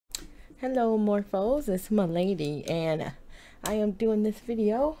Hello Morphos, it's Malady, and I am doing this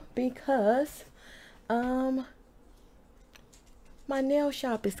video because my nail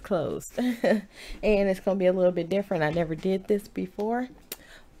shop is closed and it's gonna be a little bit different. I never did this before,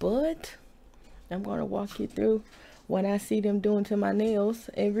 but I'm gonna walk you through what I see them doing to my nails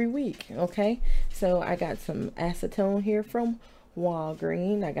every week. Okay, so I got some acetone here from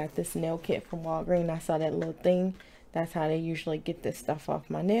Walgreens. I got this nail kit from Walgreens. I saw that little thing. That's how they usually get this stuff off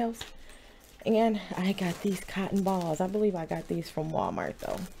my nails. And I got these cotton balls. I believe I got these from Walmart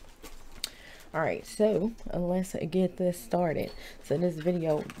though. Alright, so let's get this started. So this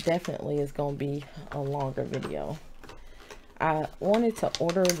video definitely is going to be a longer video. I wanted to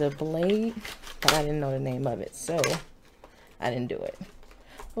order the blade, but I didn't know the name of it, so I didn't do it.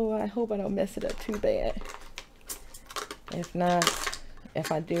 Oh, I hope I don't mess it up too bad. If not,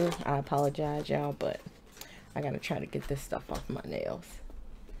 if I do, I apologize, y'all, but I gotta try to get this stuff off my nails.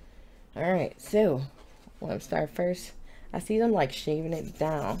 Alright, so when I start first, I see them like shaving it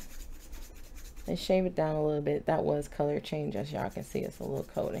down. They shave it down a little bit. That was color change, as y'all can see. It's a little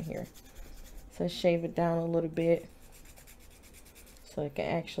coat in here. So shave it down a little bit so it can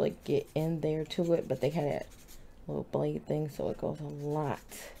actually get in there to it. But they had that little blade thing, so it goes a lot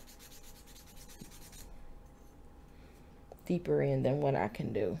deeper in than what I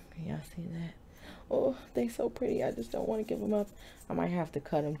can do. Y'all see that? Oh, they're so pretty. I just don't want to give them up. I might have to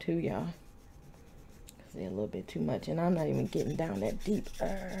cut them too, y'all, because they're a little bit too much. And I'm not even getting down that deep.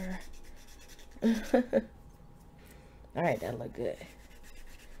 Alright, that look good.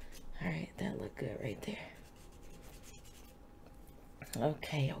 Alright, that look good right there.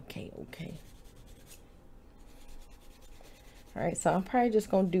 Okay. Alright, so I'm probably just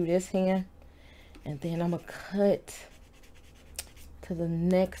going to do this hand. And then I'm going to cut to the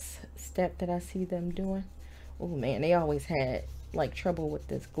next step that I see them doing. Oh man, they always had like trouble with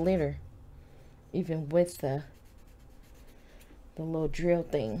this glitter, even with the little drill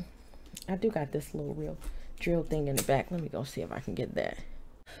thing. I do got this little real drill thing in the back. Let me go see if I can get that.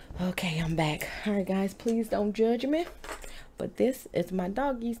 Okay, I'm back. All right guys, please don't judge me, but this is my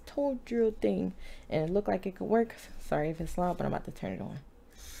doggy's toe drill thing, and it looked like it could work. Sorry if it's loud, but I'm about to turn it on.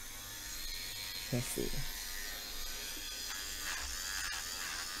 Let's see.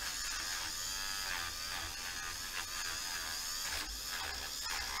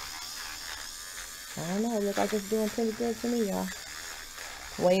 I don't know, it looks like it's doing pretty good to me, y'all.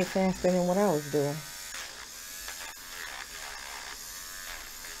 Way faster than what I was doing.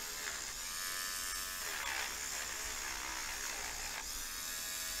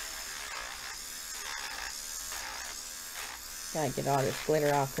 Gotta get all this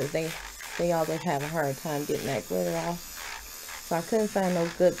glitter off, because they always have a hard time getting that glitter off. So I couldn't find no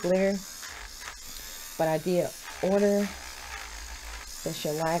good glitter, but I did order the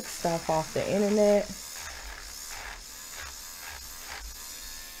shellac stuff off the internet.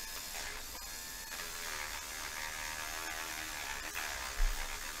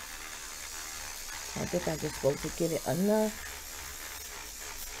 I think I just supposed to get it enough.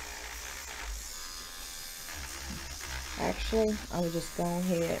 Actually, I would just go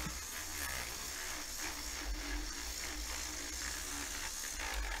ahead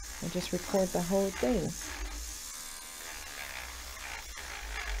and just record the whole thing.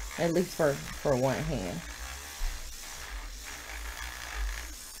 At least for one hand.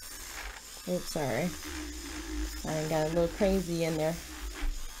 Oops, sorry. I done got a little crazy in there.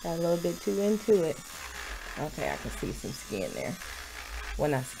 Got a little bit too into it. Okay, I can see some skin there.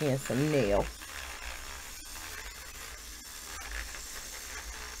 When I skin some nail.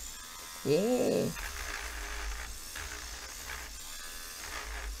 Yeah.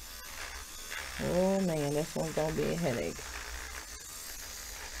 Oh man, this one's gonna be a headache.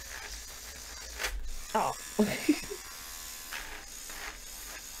 Oh.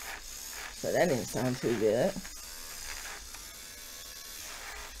 So that didn't sound too good.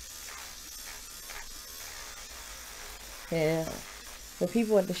 Yeah, the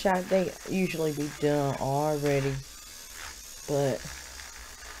people at the shop, they usually be done already, but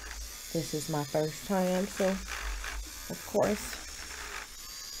this is my first time, so of course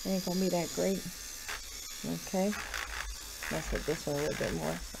it ain't gonna be that great. Okay, let's hit this one a little bit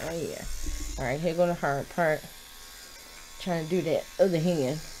more. Oh yeah. All right, here go the hard part, trying to do that other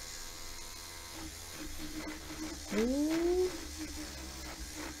hand. Ooh.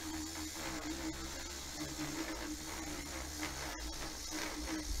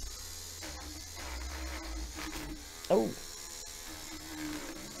 Oh,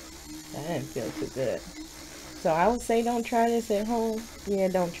 that didn't feel too good. So I would say don't try this at home. Yeah,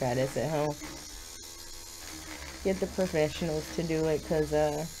 don't try this at home. Get the professionals to do it, because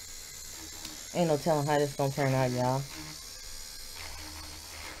Ain't no telling how this gonna turn out, y'all.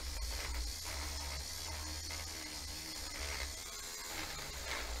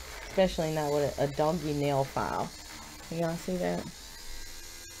 Especially not with a doggy nail file. Y'all see that?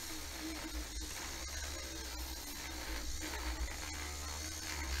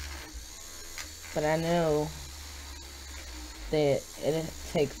 But I know that it'll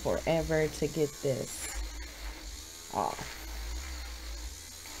take forever to get this off.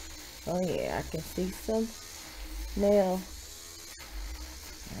 Oh yeah, I can see some nail.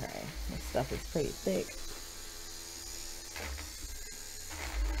 Alright, this stuff is pretty thick.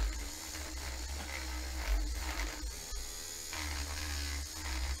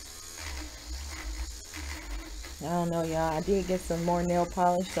 I don't know, y'all. I did get some more nail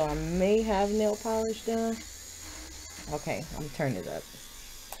polish, so I may have nail polish done. Okay, I'm turning it up.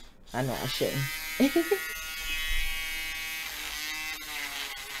 I know I shouldn't.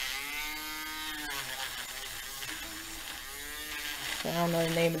 I don't know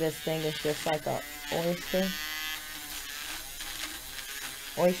the name of this thing. It's just like a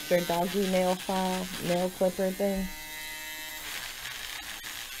oyster doggy nail file, nail clipper thing.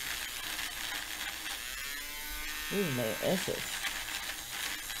 Ooh, man, this is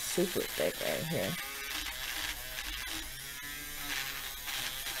super thick right here.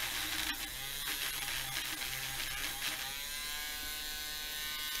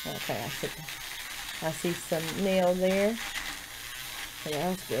 Okay, I see some nail there. So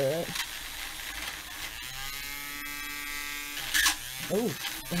that's good. Ooh.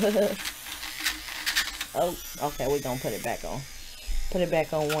 Oh, okay, we're gonna put it back on. Put it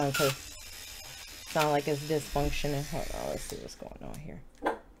back on one because it sounds like it's dysfunctioning. Hold on, let's see what's going on here.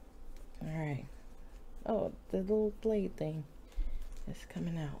 Alright. Oh, the little blade thing is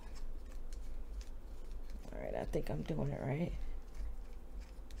coming out. Alright, I think I'm doing it right.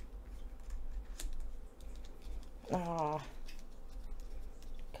 Aw.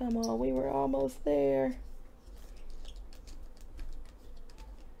 Come on, we were almost there.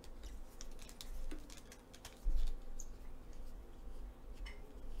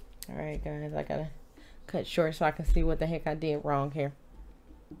 Alright guys, I gotta cut short so I can see what the heck I did wrong here.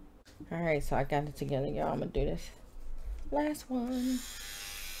 Alright, so I got it together, y'all. I'm gonna do this last one.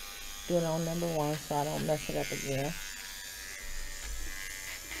 Do it on number 1 so I don't mess it up again.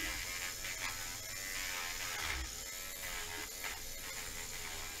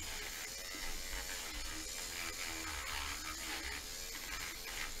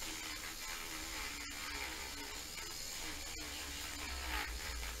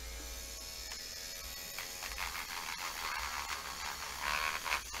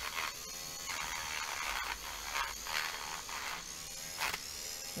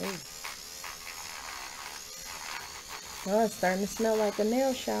 Oh, it's starting to smell like a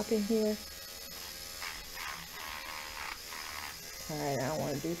nail shop in here. Alright, I don't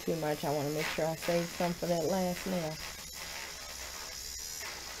want to do too much. I want to make sure I save some for that last nail.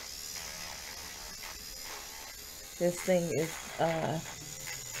 This thing is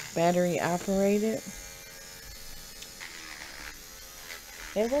battery operated.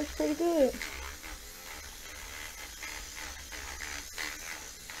 It works pretty good.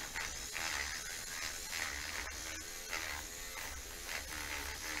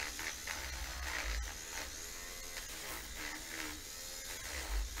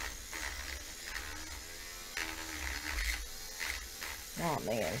 Oh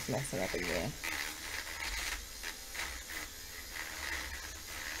man, it's messing up again.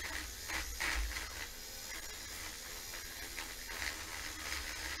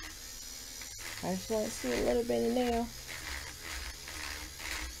 I just want to see a little bit of nail.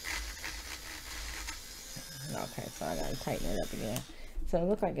 Okay, so I gotta tighten it up again. So it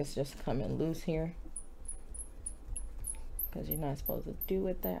looks like it's just coming loose here, because you're not supposed to do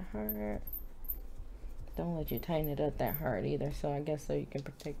it that hard. Don't let you tighten it up that hard either. So I guess so you can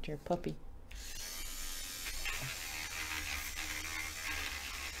protect your puppy.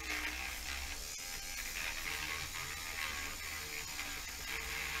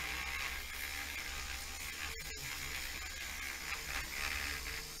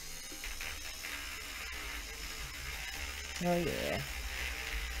 Oh yeah.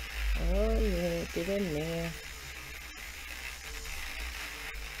 Oh yeah, get in there.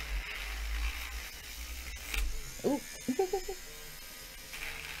 Ooh.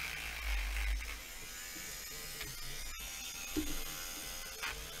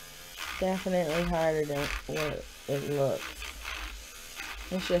 Definitely harder than what it looks.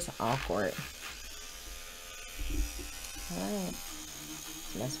 It's just awkward. Alright.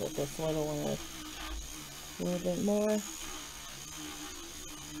 Mess with this little one a little bit more.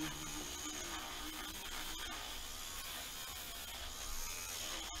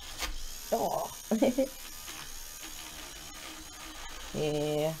 Oh.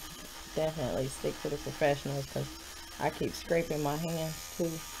 Yeah, definitely stick to the professionals because I keep scraping my hands too.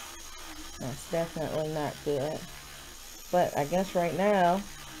 That's definitely not good. But I guess right now,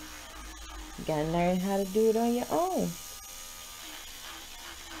 you gotta learn how to do it on your own.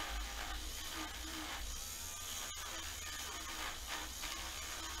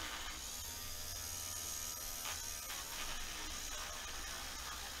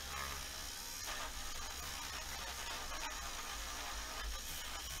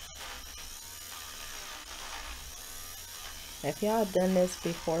 If y'all done this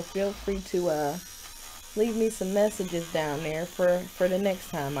before, feel free to leave me some messages down there for the next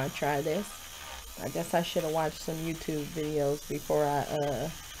time I try this. I guess I should have watched some YouTube videos before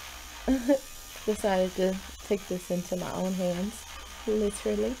I decided to take this into my own hands,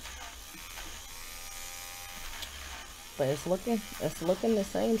 literally. But it's looking the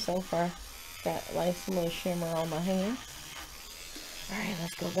same so far. Got a nice little shimmer on my hand. Alright,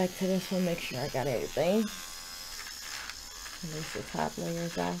 let's go back to this one, make sure I got everything. At least the top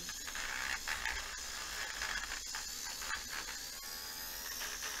layers off.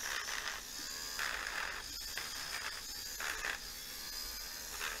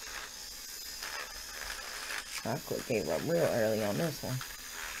 I gave up real early on this one.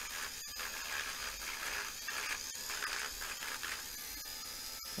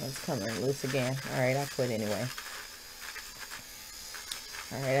 It's coming loose again. Alright, I quit anyway.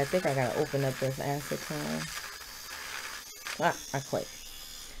 Alright, I think I gotta open up this acetone. Ah, I quit.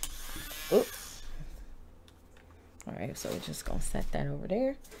 Oop. Alright, so we're just gonna set that over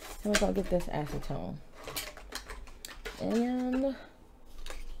there. And we're gonna get this acetone. And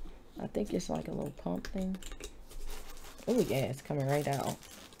I think it's like a little pump thing. Oh yeah, it's coming right out.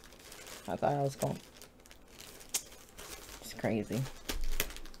 I thought I was going. It's crazy.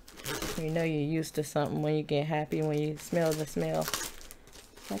 You know you're used to something when you get happy, when you smell the smell.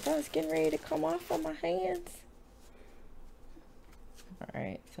 Like, oh, it's getting ready to come off of my hands.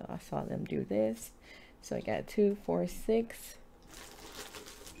 Alright, so I saw them do this. So I got 2, 4, 6.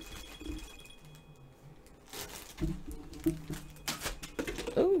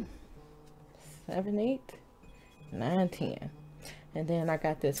 Ooh. 7, 8, 9, 10. And then I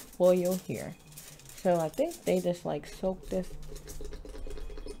got this foil here. So I think they just like soak this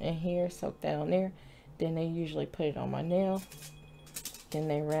in here, soak that on there. Then they usually put it on my nail. Then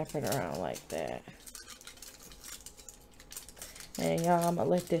they wrap it around like that. And y'all, I'm gonna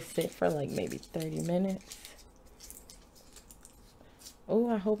let this sit for like maybe 30 minutes. Oh,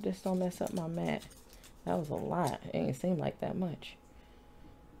 I hope this don't mess up my mat. That was a lot. It didn't seem like that much.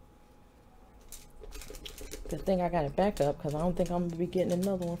 Good thing I got it back up because I don't think I'm gonna be getting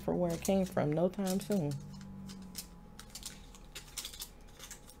another one from where it came from no time soon.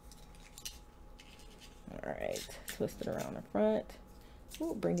 Alright, twist it around the front.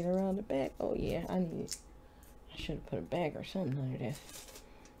 Ooh, bring it around the back. Oh yeah, I should have put a bag or something under this.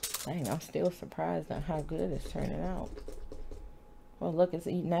 Dang, I'm still surprised at how good it's turning out. Well, look, it's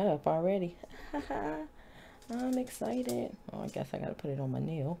eating that up already. I'm excited. Oh, I guess I gotta put it on my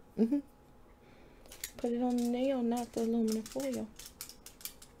nail. Put it on the nail, not the aluminum foil.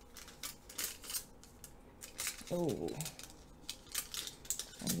 Oh,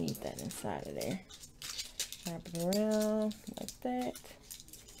 I need that inside of there. Wrap it around like that.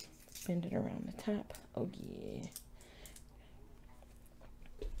 Bend it around the top. Oh yeah.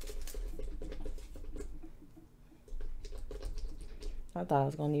 I thought I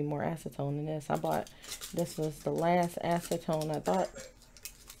was gonna need more acetone than this. This was the last acetone I thought.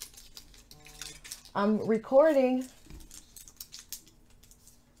 I'm recording.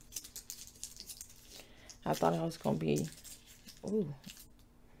 I thought I was gonna be. Ooh.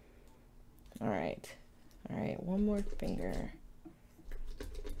 All right, one more finger.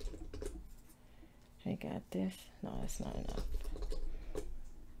 I got this. No, that's not enough.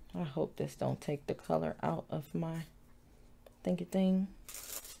 I hope this don't take the color out of my thingy thing,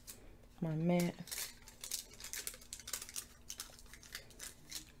 my mat,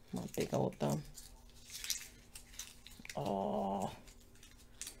 my big old thumb. Oh,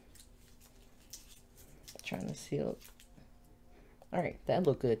 trying to seal it. All right, that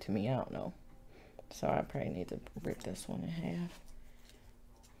looked good to me. I don't know, so I probably need to rip this one in half.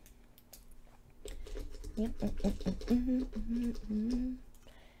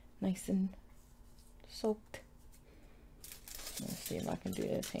 Nice and soaked. Let's see if I can do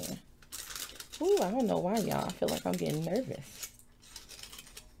this hand. Ooh, I don't know why, y'all. I feel like I'm getting nervous.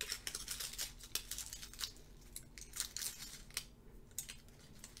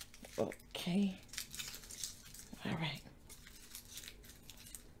 Okay. All right.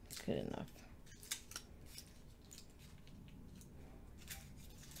 Good enough.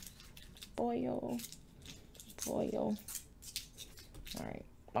 Boil. Boil. Alright.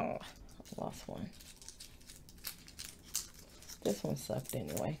 Oh, I lost one. This one sucked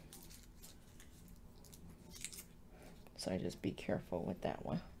anyway. So just be careful with that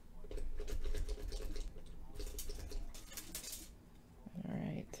one.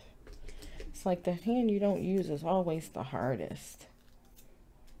 Alright. It's like the hand you don't use is always the hardest.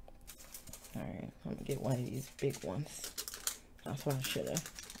 Alright, I'm gonna get one of these big ones. That's what I should have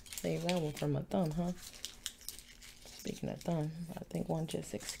saved that one from my thumb, huh? Speaking of thumb, I think one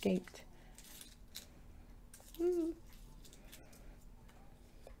just escaped. Woo.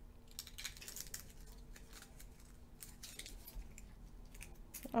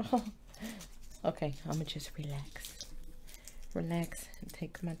 Oh, okay, I'm gonna just relax. Relax and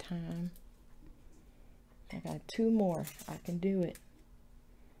take my time. I got 2 more. I can do it.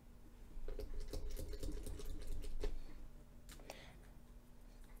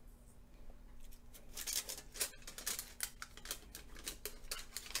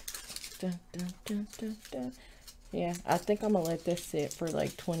 Dun, dun, dun, dun, dun. Yeah, I think I'm gonna let this sit for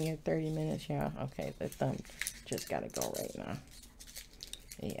like 20 or 30 minutes. Yeah, okay, the thumb just gotta go right now.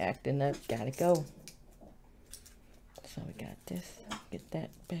 He acting up, gotta go. So we got this. Get that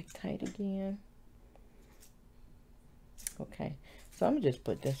back tight again. Okay, so I'm gonna just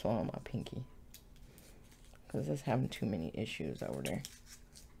put this one on my pinky because it's having too many issues over there.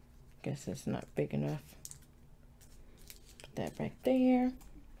 Guess it's not big enough. Put that back there.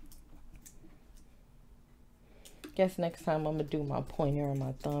 Guess next time I'm gonna do my pointer and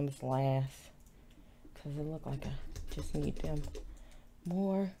my thumbs last because it look like I just need them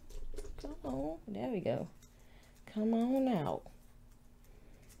more. Come on, there we go. Come on out.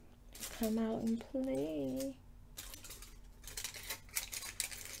 Come out and play.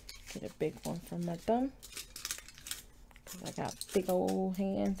 Get a big one from my thumb because I got big old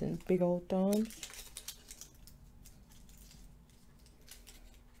hands and big old thumbs.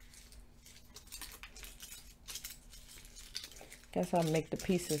 Guess I'll make the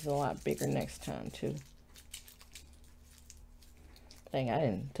pieces a lot bigger next time too. Dang, I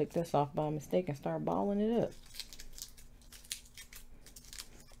didn't took this off by mistake and start balling it up.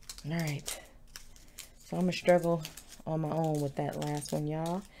 Alright. So I'm gonna struggle on my own with that last one,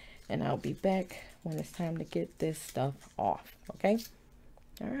 y'all. And I'll be back when it's time to get this stuff off. Okay?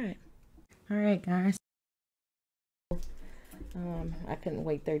 Alright. Alright, guys. I couldn't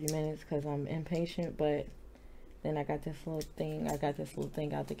wait 30 minutes because I'm impatient, but then I got this little thing. I got this little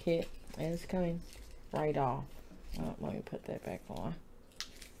thing out the kit, and it's coming right off. Oh, let me put that back on.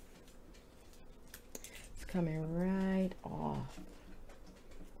 It's coming right off,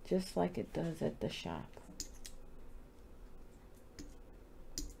 just like it does at the shop.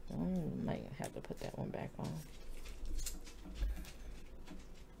 Might have to put that one back on.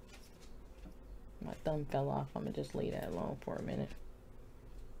 My thumb fell off. I'm gonna just leave that alone for a minute.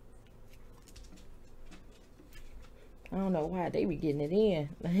 I don't know why they be getting it in.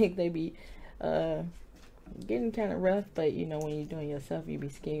 I think they be getting kind of rough, but you know, when you're doing yourself, you be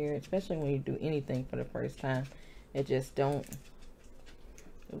scared, especially when you do anything for the first time. It just don't.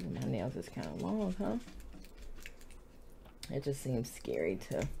 Ooh, my nails is kind of long, huh? It just seems scary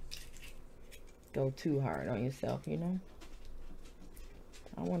to go too hard on yourself, you know?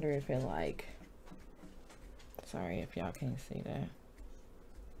 I wonder if it like, sorry if y'all can't see that.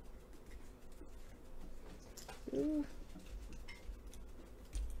 Ooh.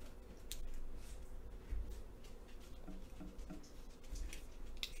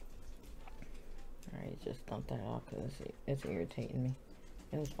 Alright, just dump that off because it's irritating me.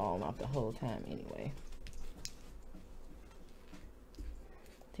 It was falling off the whole time anyway.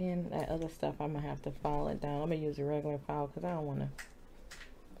 Then that other stuff, I'm gonna have to file it down. I'm gonna use a regular file because I don't wanna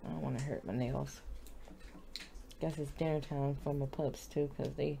hurt my nails. Guess it's dinner time for my pups too,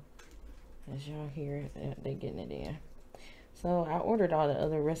 because they, as y'all hear, they getting it in. So I ordered all the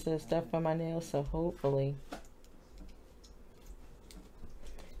other rest of the stuff for my nails, so hopefully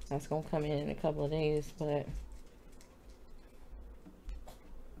that's gonna come in a couple of days, but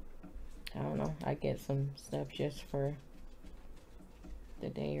I don't know. I get some stuff just for the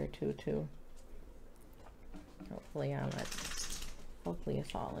day or two too. Hopefully hopefully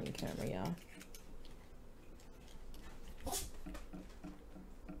it's all in camera, y'all.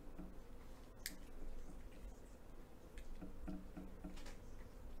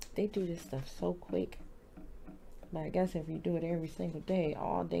 They do this stuff so quick. But I guess if you do it every single day,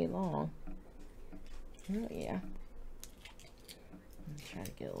 all day long. Oh yeah. Let me try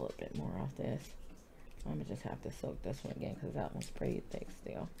to get a little bit more off this. I'm gonna just have to soak this one again because that one's pretty thick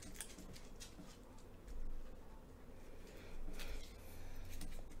still.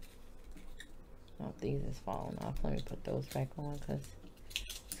 Oh, these is falling off. Let me put those back on because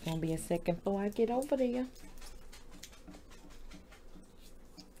it's gonna be a second before I get over there.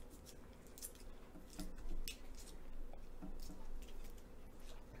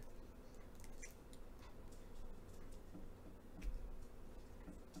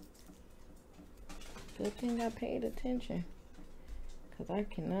 Good thing I paid attention, because I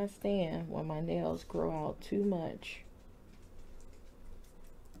cannot stand when my nails grow out too much.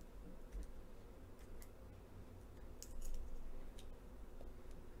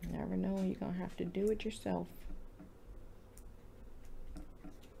 You never know when you're going to have to do it yourself.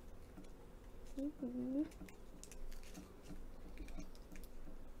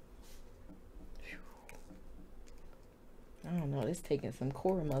 I don't know, it's taking some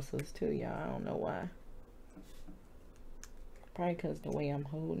core muscles too, y'all. I don't know why. Probably because the way I'm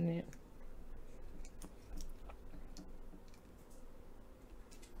holding it.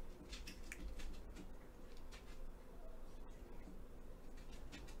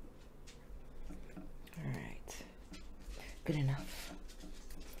 Alright. Good enough.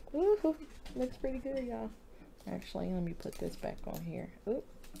 Woohoo! Looks pretty good, y'all. Actually, let me put this back on here. Oop.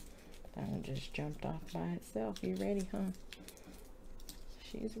 That one just jumped off by itself. You ready, huh?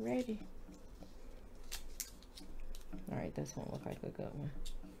 She's ready. Alright, this one look like a good one.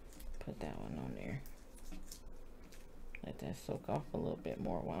 Put that one on there. Let that soak off a little bit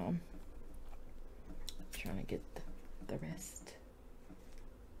more while I'm trying to get the rest.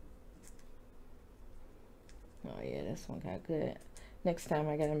 Oh yeah, this one got good. Next time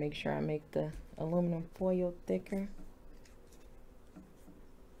I gotta make sure I make the aluminum foil thicker.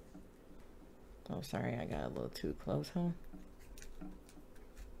 Oh, sorry, I got a little too close, huh?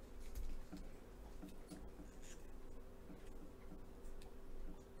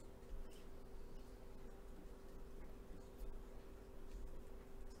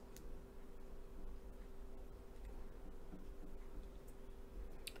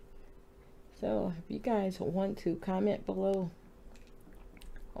 So if you guys want to comment below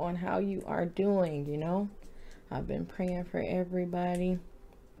on how you are doing, you know, I've been praying for everybody,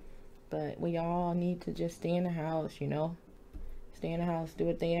 but we all need to just stay in the house, you know, stay in the house, do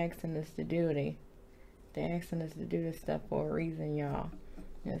what they asking us to do. They asking us to do this stuff for a reason, y'all.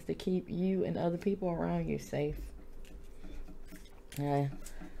 It's to keep you and other people around you safe. I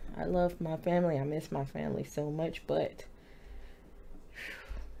love my family. I miss my family so much, but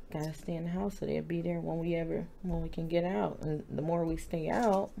gotta stay in the house so they'll be there when we can get out. And the more we stay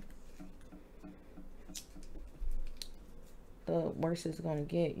out, the worse it's gonna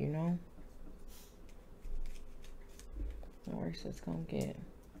get, you know. The worse it's gonna get.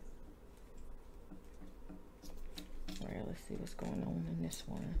 Alright, let's see what's going on in this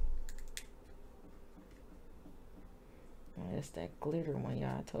one. Oh, it's that glitter one,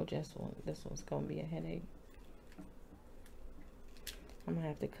 y'all. I told you this one's gonna be a headache. I'm gonna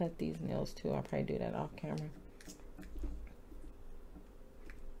have to cut these nails too. I'll probably do that off camera.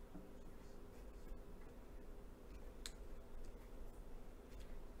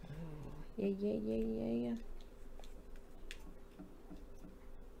 Oh, yeah.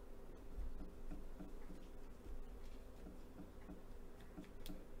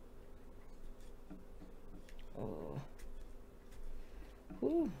 Oh.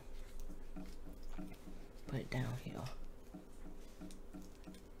 Whew. Put it downhill.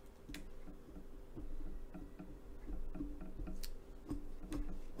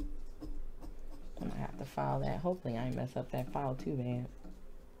 I'm gonna have to file that. Hopefully I ain't mess up that file too bad.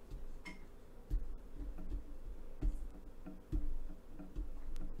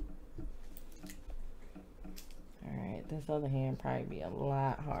 Alright, this other hand probably be a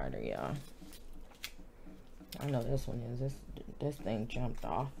lot harder, y'all. I know this one is. This thing jumped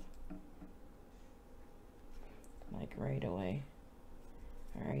off like right away.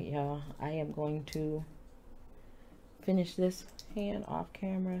 Alright, y'all. I am going to finish this hand off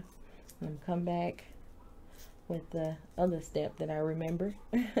camera and come back with the other step that I remember.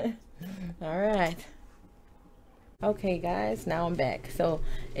 Alright. Okay, guys. Now I'm back. So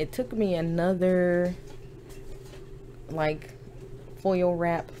it took me another like foil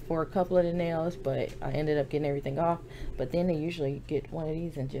wrap for a couple of the nails, but I ended up getting everything off. But then they usually get one of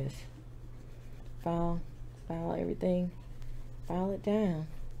these and just file everything, file it down.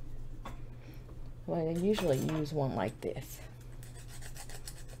 Well, they usually use one like this.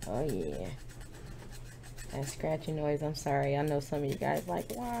 Oh yeah, that scratchy noise. I'm sorry. I know some of you guys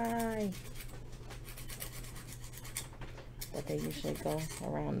like, why? But they usually go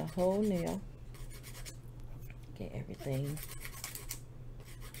around the whole nail. get everything.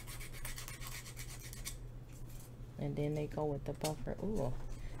 And then they go with the buffer. Ooh,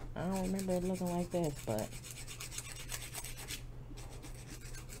 I don't remember it looking like this, but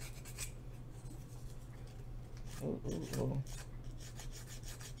ooh.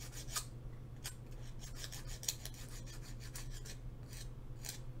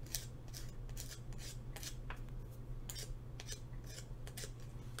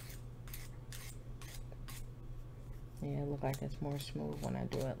 Yeah, it looks like it's more smooth when I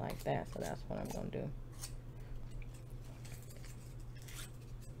do it like that, so that's what I'm gonna do.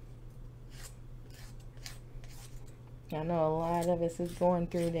 I know a lot of us is going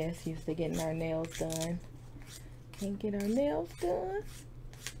through this, used to getting our nails done. Can't get our nails done.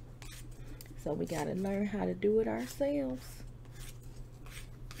 So we gotta learn how to do it ourselves.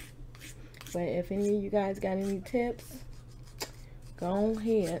 But if any of you guys got any tips, go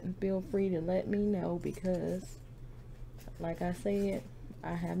ahead and feel free to let me know, because like I said,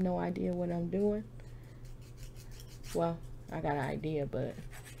 I have no idea what I'm doing. Well, I got an idea, but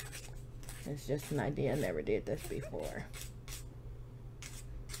it's just an idea. I never did this before.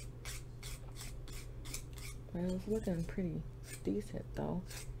 Well, it's looking pretty decent though.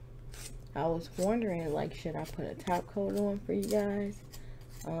 I was wondering, like, should I put a top coat on for you guys?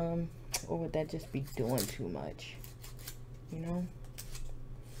 Or would that just be doing too much? You know?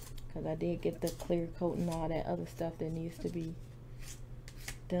 Because I did get the clear coat and all that other stuff that needs to be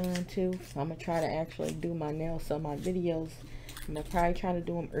done too. So I'm going to try to actually do my nails. So my videos, I'm going to probably try to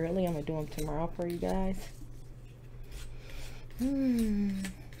do them early. I'm going to do them tomorrow for you guys.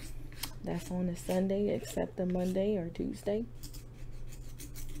 That's on a Sunday, except the Monday or Tuesday.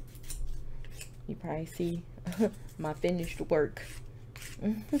 You probably see my finished work.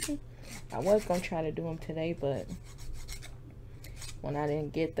 I was going to try to do them today, but when I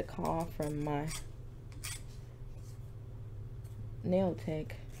didn't get the call from my nail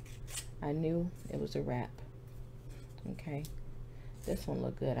tech, I knew it was a wrap. Okay, this one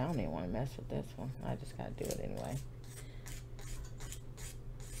looked good. I don't even want to mess with this one. I just got to do it anyway.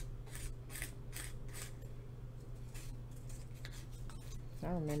 I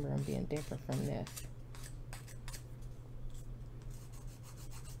remember them being different from this.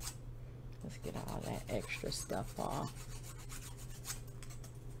 Let's get all that extra stuff off.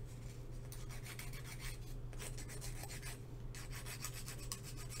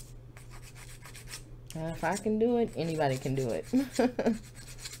 If I can do it, anybody can do it.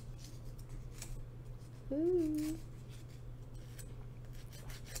 Ooh.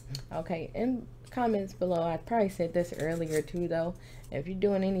 Okay, in comments below, I probably said this earlier too though, if you're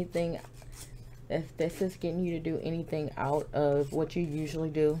doing anything, if this is getting you to do anything out of what you usually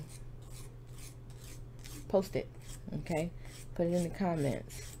do, post it. Okay, put it in the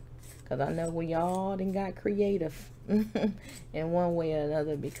comments, because I know we all done got creative in one way or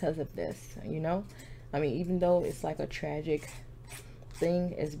another because of this, you know. I mean, even though it's like a tragic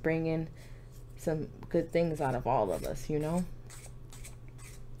thing, it's bringing some good things out of all of us, you know.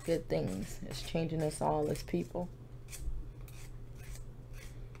 Good things. It's changing us all as people,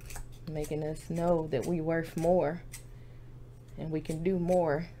 making us know that we worth more and we can do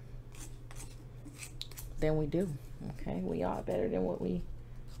more than we do. Okay, we are better than what we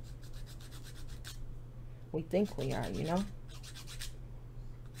think we are, you know.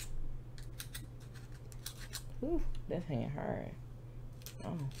 Ooh, this ain't hard. I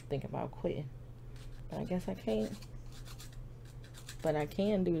don't think about quitting, but I guess I can't. But I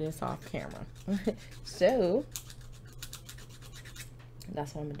can do this off camera. So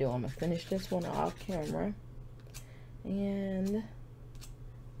that's what I'm gonna do. I'm gonna finish this one off camera, and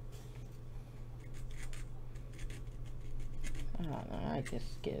I don't know, I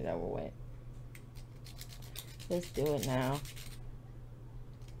just get it over with. Let's do it now.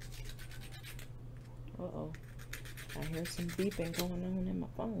 Uh-oh, I hear some beeping going on in my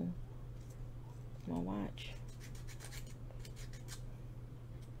phone, my watch.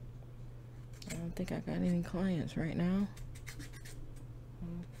 I don't think I got any clients right now.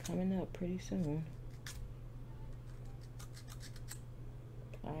 Coming up pretty soon.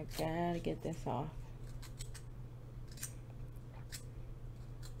 I gotta get this off.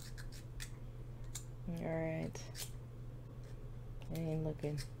 Alright. It ain't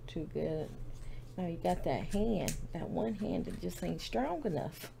looking too good. Now you got that hand. That one hand that just ain't strong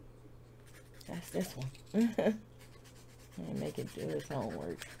enough. That's this one. And make it do its own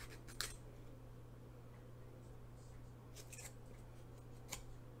work.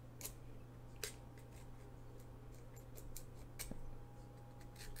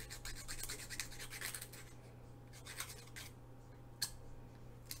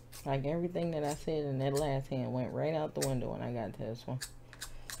 Like everything that I said in that last hand went right out the window when I got to this one.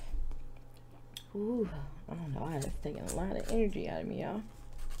 Ooh, I don't know. It's taking a lot of energy out of me, y'all.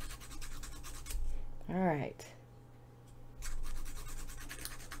 All right.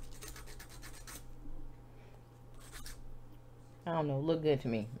 I don't know. Look good to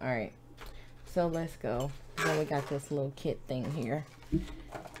me. All right. So let's go. Then we got this little kit thing here.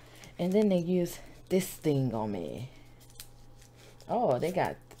 And then they use this thing on me. Oh, they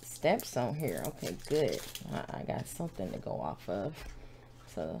got steps on here. Okay, good. I got something to go off of.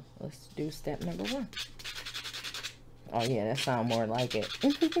 So let's do step number 1. Oh yeah, that sounds more like it.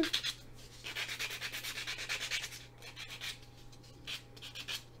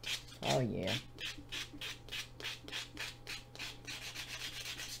 Oh yeah.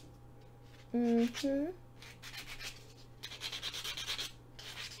 So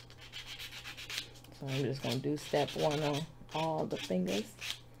I'm just gonna do step 1 on all the fingers.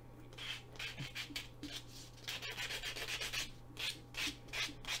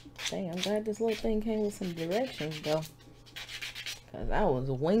 Dang, I'm glad this little thing came with some directions though, because I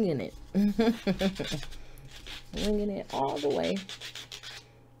was winging it. Winging it all the way.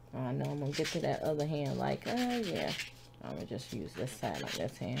 Oh, I know I'm gonna get to that other hand like, yeah. I'm gonna just use this side on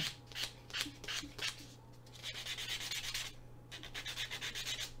this hand.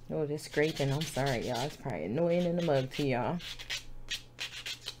 Oh, this scraping, I'm sorry, y'all. It's probably annoying in the mug to y'all.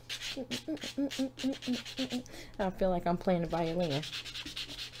 I feel like I'm playing the violin.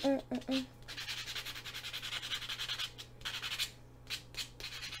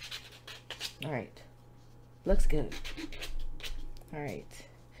 All right. Looks good. All right.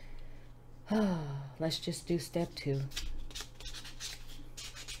 Let's just do step 2.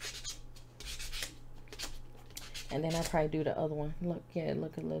 And then I'll probably do the other one. Look, yeah,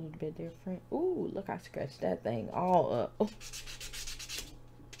 look a little bit different. Ooh, look, I scratched that thing all up. Oh.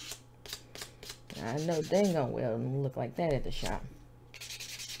 I know dang on well it'll look like that at the shop.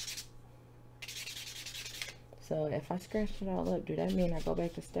 So if I scratch it all up, do that mean I go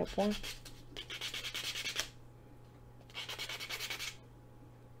back to step 1?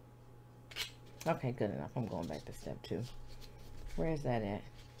 Okay, good enough. I'm going back to step 2. Where is that at?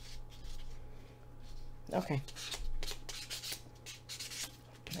 Okay.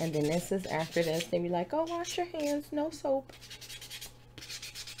 And then this is after this. They be like, oh, wash your hands, no soap.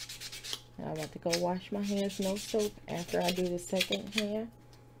 Now I'm about to go wash my hands, no soap, after I do the second hand.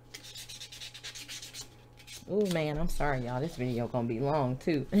 Oh man, I'm sorry y'all. This video gonna be long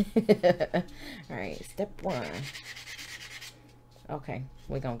too. Alright, step 1. Okay,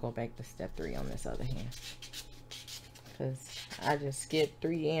 we're gonna go back to step 3 on this other hand. Because I just skipped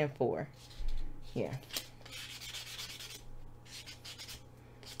 3 and 4. Yeah.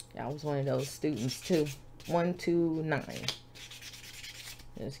 I was one of those students too. 1, 2, 9.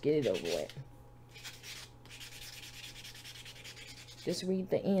 Let's get it over with. Just read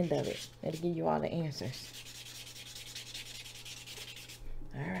the end of it. It'll give you all the answers.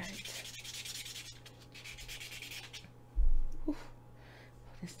 Alright.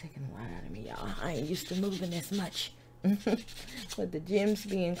 It's taking a lot out of me, y'all. I ain't used to moving this much. With the gyms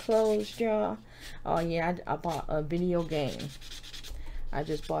being closed, y'all. Oh yeah, I bought a video game. I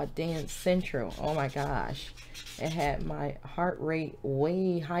just bought Dance Central. Oh my gosh. It had my heart rate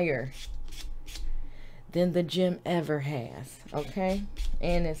way higher than the gym ever has. Okay?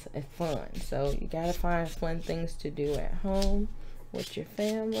 And it's fun. So you gotta find fun things to do at home with your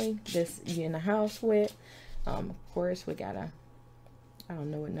family. This you in the house with. Of course we gotta, I don't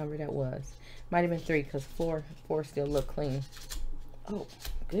know what number that was. Might have been 3 because 4 still look clean. Oh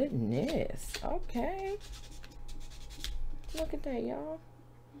goodness. Okay. Look at that, y'all.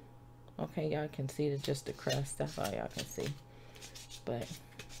 Okay, y'all can see it's just the crust. That's all y'all can see. But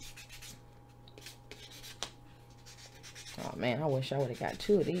oh man, I wish I would have got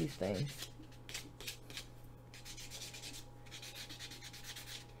 2 of these things.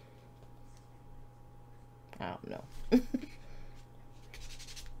 I don't know.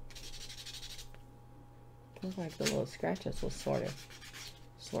 Looks like the little scratches was sort of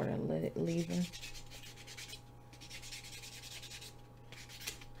leaving.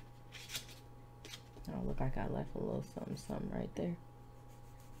 Oh, look like I left a little something right there.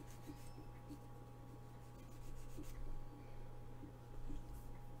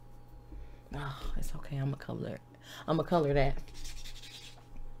 Oh, it's okay. I'm gonna color that.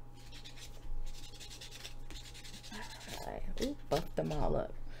 Alright. Ooh, buff them all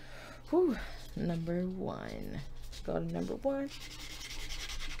up. Whew. Number 1. Go to number 1.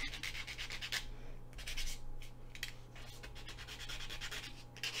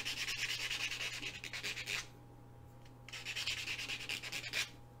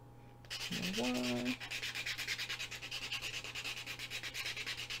 One.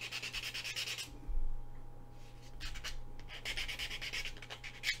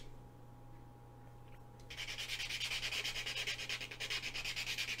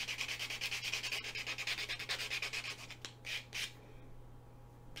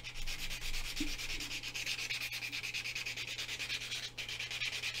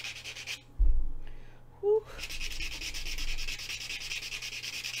 Whew.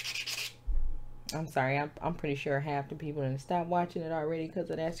 I'm sorry, I'm pretty sure half the people didn't stop watching it already because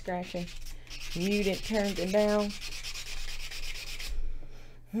of that scratching. Muted, turned it down.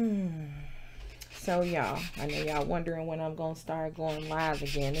 So y'all, I know y'all wondering when I'm gonna start going live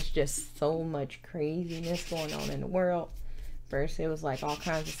again. It's just so much craziness going on in the world. First it was like all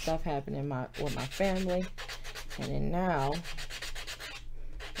kinds of stuff happening with my family, and then now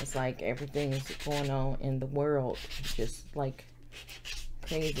it's like everything is going on in the world, just like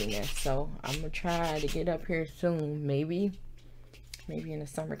craziness. So I'm gonna try to get up here soon, maybe in the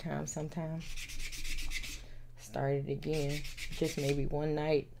summertime sometime. Start it again, just maybe one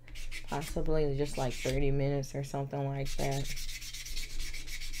night, possibly just like 30 minutes or something like that,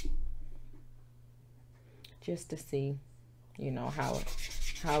 just to see, you know, how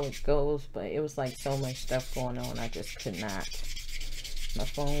it goes. But it was like so much stuff going on, I just could not. My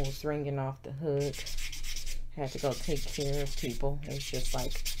phone was ringing off the hook. Had to go take care of people. It was just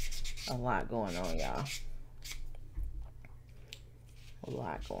like a lot going on, y'all. A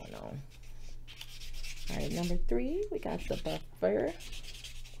lot going on. All right, number 3, we got the buffer.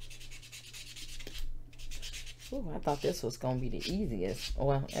 Ooh, I thought this was gonna be the easiest.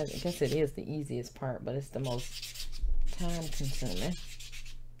 Well, I guess it is the easiest part, but it's the most time consuming.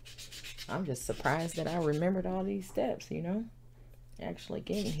 I'm just surprised that I remembered all these steps, you know, actually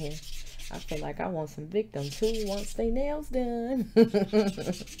getting here. I feel like I want some victims who wants their nails done.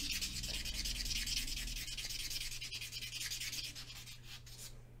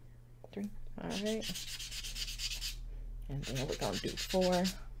 Three. All right. And then we're going to do 4.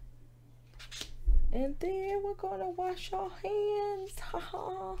 And then we're going to wash our hands.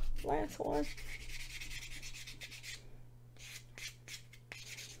 Haha. Last one.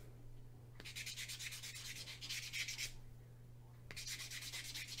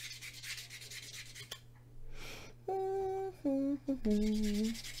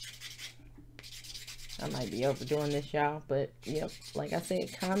 I might be overdoing this, y'all, but yep, like I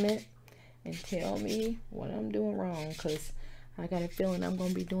said, comment and tell me what I'm doing wrong, because I got a feeling I'm going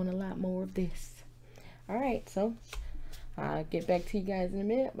to be doing a lot more of this. Alright, so I'll get back to you guys in a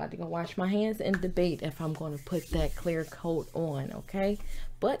minute. About to go wash my hands and debate if I'm going to put that clear coat on, okay?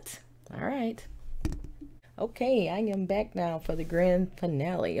 But, alright. Okay, I am back now for the grand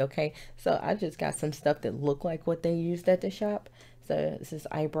finale, okay? So I just got some stuff that look like what they used at the shop. So this is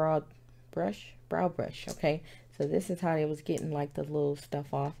brow brush, okay? So this is how they was getting like the little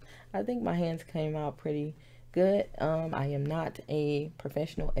stuff off. I think my hands came out pretty good. I am not a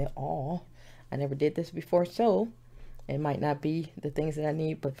professional at all. I never did this before, so it might not be the things that I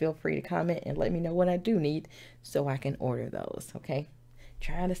need, but feel free to comment and let me know what I do need so I can order those, okay?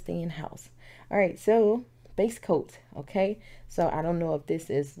 Try to stay in house. All right, so base coat, okay? So I don't know if this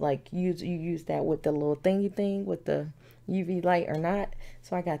is like you use that with the little thingy thing with the UV light or not.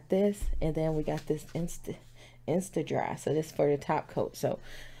 So I got this, and then we got this Insta Dry. So this is for the top coat. So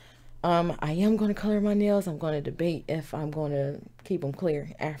I am going to color my nails. I'm going to debate if I'm going to keep them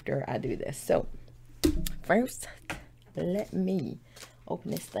clear after I do this. So first, let me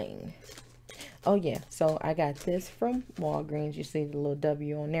open this thing. Oh yeah, so I got this from Walgreens. You see the little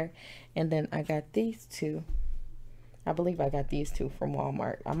W on there. And then I got these two. I believe I got these two from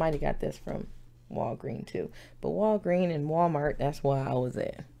Walmart. I might have got this from Walgreens too. But Walgreens and Walmart, that's where I was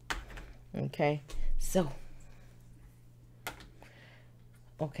at. Okay, so.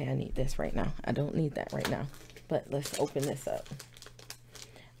 Okay, I need this right now. I don't need that right now. But let's open this up.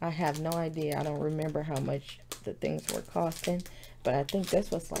 I have no idea. I don't remember how much the things were costing. But I think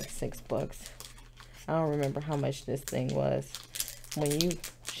this was like $6. I don't remember how much this thing was. When you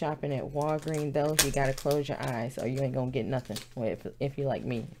shopping at Walgreens, though, you gotta close your eyes or you ain't gonna get nothing. Well, if you like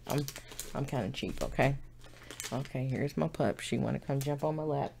me, I'm kind of cheap, okay? Okay, here's my pup. She wanna come jump on my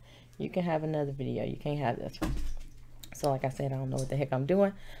lap. You can have another video. You can't have this one. So like I said, I don't know what the heck I'm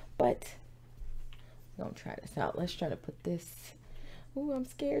doing, but I'm gonna try this out. Let's try to put this. Ooh, I'm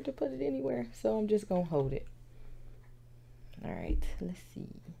scared to put it anywhere, so I'm just gonna hold it. All right, let's see.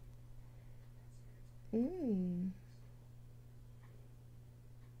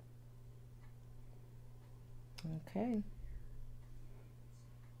 Okay.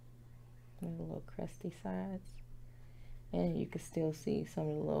 A little crusty sides, and you can still see some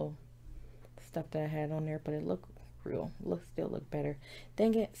of the little stuff that I had on there, but it looked real. Still look better.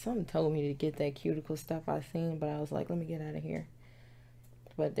 Dang it, something told me to get that cuticle stuff I seen, but I was like, let me get out of here.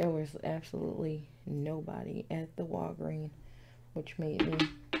 But there was absolutely nobody at the Walgreens, which made me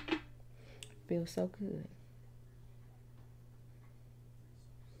feel so good.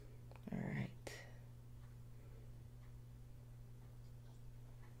 All right.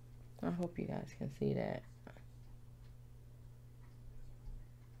 I hope you guys can see that.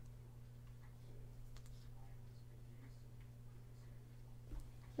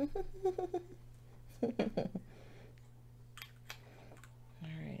 Alright,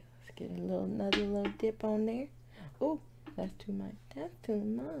 let's get another little dip on there. Oh, that's too much. That's too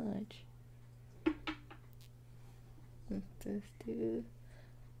much. Let's just do,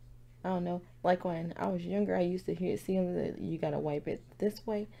 I don't know, like when I was younger, I used to see them that you gotta wipe it this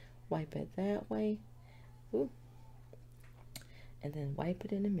way, wipe it that way. Ooh. And then wipe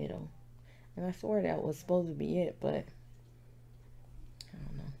it in the middle. And I swore that was supposed to be it, but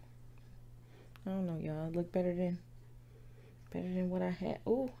I don't know, y'all. It look better than what I had.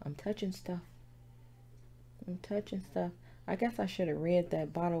 Oh, I'm touching stuff. I'm touching stuff. I guess I should have read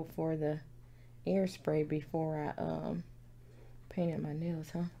that bottle for the air spray before I painted my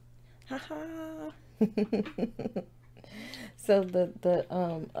nails, huh? Haha. So the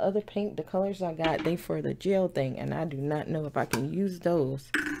other paint, the colors I got, they for the gel thing, and I do not know if I can use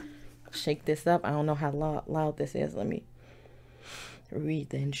those. Shake this up. I don't know how loud this is. Let me read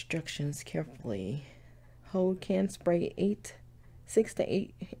the instructions carefully. Hold can spray 6 to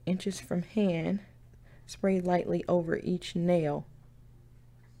 8 inches from hand. Spray lightly over each nail.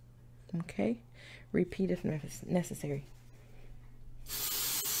 Okay. Repeat if necessary.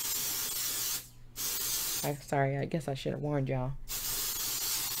 Sorry, I guess I should have warned y'all.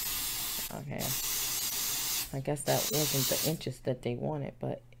 Okay. I guess that wasn't the inches that they wanted,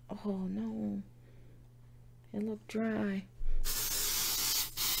 but oh no. It looked dry.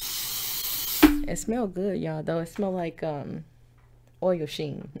 It smelled good, y'all, though. It smelled like oil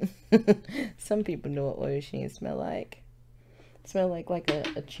sheen. Some people know what oil sheen smell like. It smelled like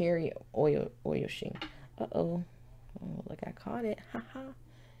a cherry oil sheen. Uh-oh. Oh, look, I caught it. Haha.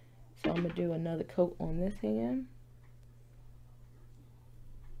 So I'm going to do another coat on this hand.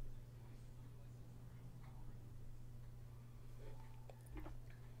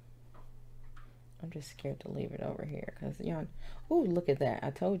 I'm just scared to leave it over here because y'all, ooh, look at that. I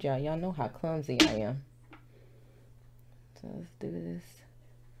told y'all, y'all know how clumsy I am. So let's do this.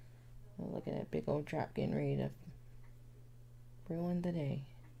 Oh, look at that big old drop getting ready to ruin the day.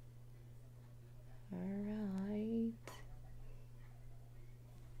 Alright.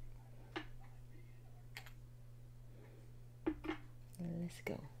 Let's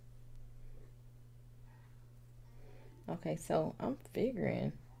go. Okay, so I'm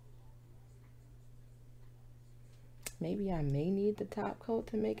figuring maybe I may need the top coat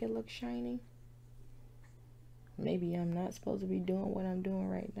to make it look shiny. Maybe I'm not supposed to be doing what I'm doing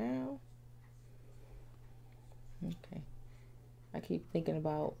right now. Okay. I keep thinking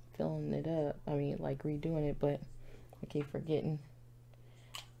about filling it up. I mean, like redoing it, but I keep forgetting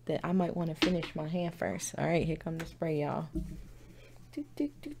that I might want to finish my hand first. All right, here come the spray, y'all. Do, do,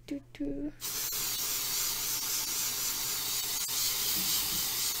 do, do, do.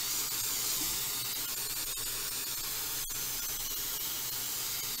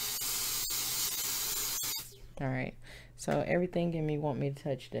 All right, so everything in me want me to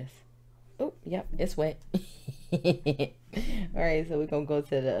touch this. Oh, yep, it's wet. All right, so we're gonna go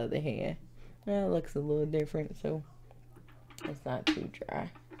to the other hand. It looks a little different, so it's not too dry.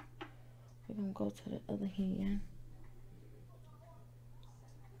 We're gonna go to the other hand.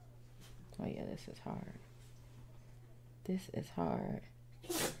 Oh yeah, this is hard. This is hard.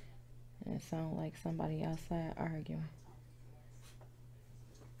 And it sounds like somebody outside arguing.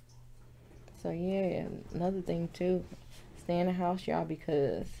 So yeah, another thing too, stay in the house, y'all,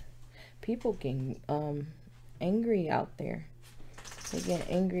 because people get angry out there. They get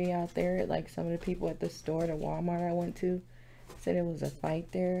angry out there. Like some of the people at the store, the Walmart I went to, said it was a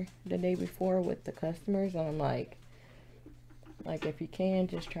fight there the day before with the customers. And I'm like if you can,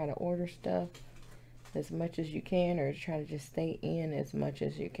 just try to order stuff as much as you can, or try to just stay in as much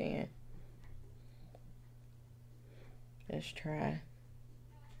as you can. Just try.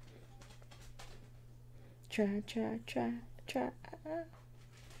 Try.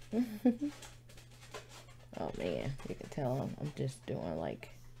 Oh man, you can tell I'm just doing like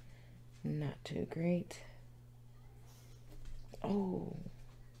not too great. Oh,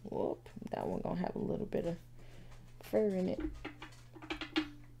 whoop, that one gonna have a little bit of fur in it.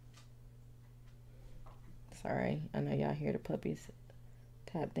 Sorry, I know y'all hear the puppies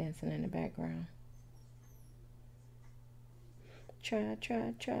Tap dancing in the background. Try.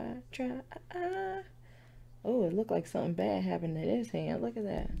 Oh, it looked like something bad happened to his hand. Look at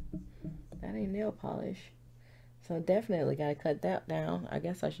that. That ain't nail polish. So definitely got to cut that down. I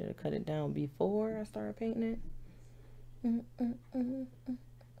guess I should have cut it down before I started painting it.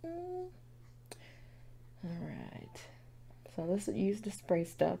 Alright. So let's use the spray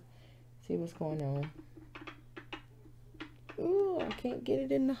stuff. See what's going on. Ooh, I can't get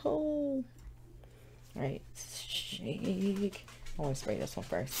it in the hole. Alright, shake. I want to spray this one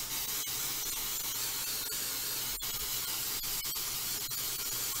first.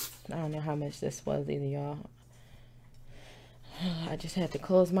 I don't know how much this was either, y'all. I just had to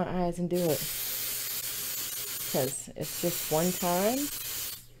close my eyes and do it. Because it's just one time.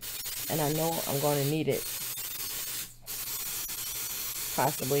 And I know I'm going to need it.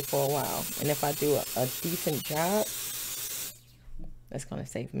 Possibly for a while. And if I do a decent job, that's going to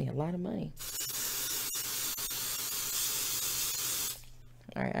save me a lot of money.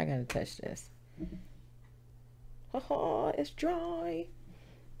 Alright, I gotta touch this. Haha, it's dry.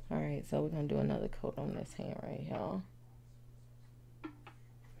 Alright, so we're gonna do another coat on this hand right here.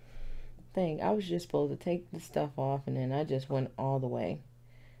 Dang, I was just supposed to take the stuff off and then I just went all the way.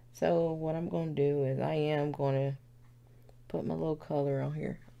 So what I'm gonna do is I am gonna put my little color on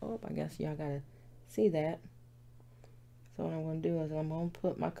here. Oh, I guess y'all gotta see that. So what I'm gonna do is I'm gonna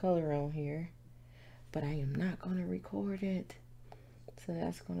put my color on here, but I am not gonna record it. So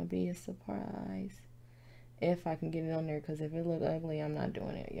that's going to be a surprise. If I can get it on there. Because if it look ugly, I'm not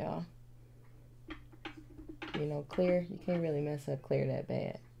doing it, y'all. You know, clear. You can't really mess up clear that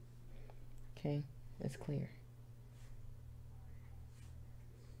bad. Okay. It's clear.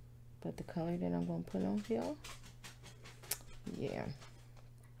 But the color that I'm going to put on, y'all. Yeah.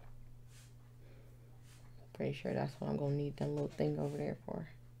 Pretty sure that's what I'm going to need that little thing over there for.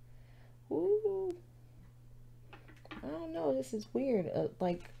 Ooh. I don't know, this is weird.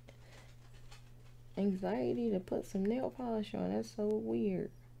 Like, anxiety to put some nail polish on. That's so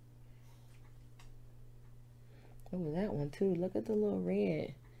weird. Oh, that one too. Look at the little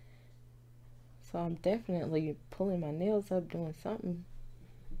red. So I'm definitely pulling my nails up doing something.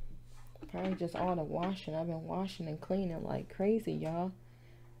 Probably just all the washing. I've been washing and cleaning like crazy, y'all.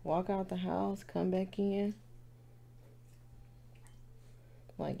 Walk out the house, come back in.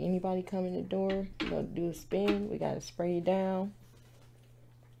 Like anybody come in the door, you know, do a spin, we gotta spray it down,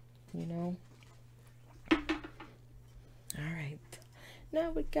 you know. All right,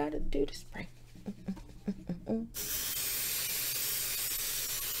 now we gotta do the spray. All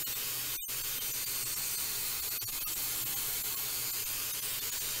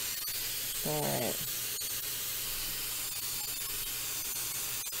right.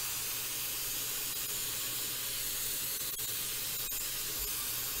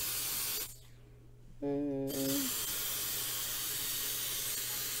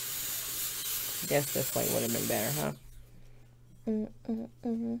 Guess this way would have been better, huh?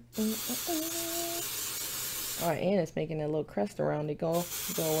 Alright, and it's making a little crust around it go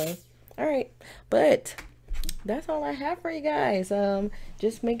away. Alright, but that's all I have for you guys.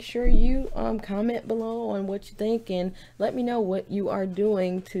 Just make sure you comment below on what you think and let me know what you are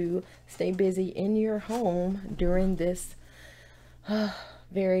doing to stay busy in your home during this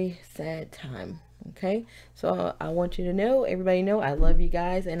very sad time. Okay, so I want you to know, everybody know, I love you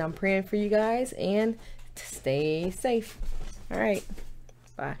guys and I'm praying for you guys and to stay safe. All right,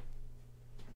 bye.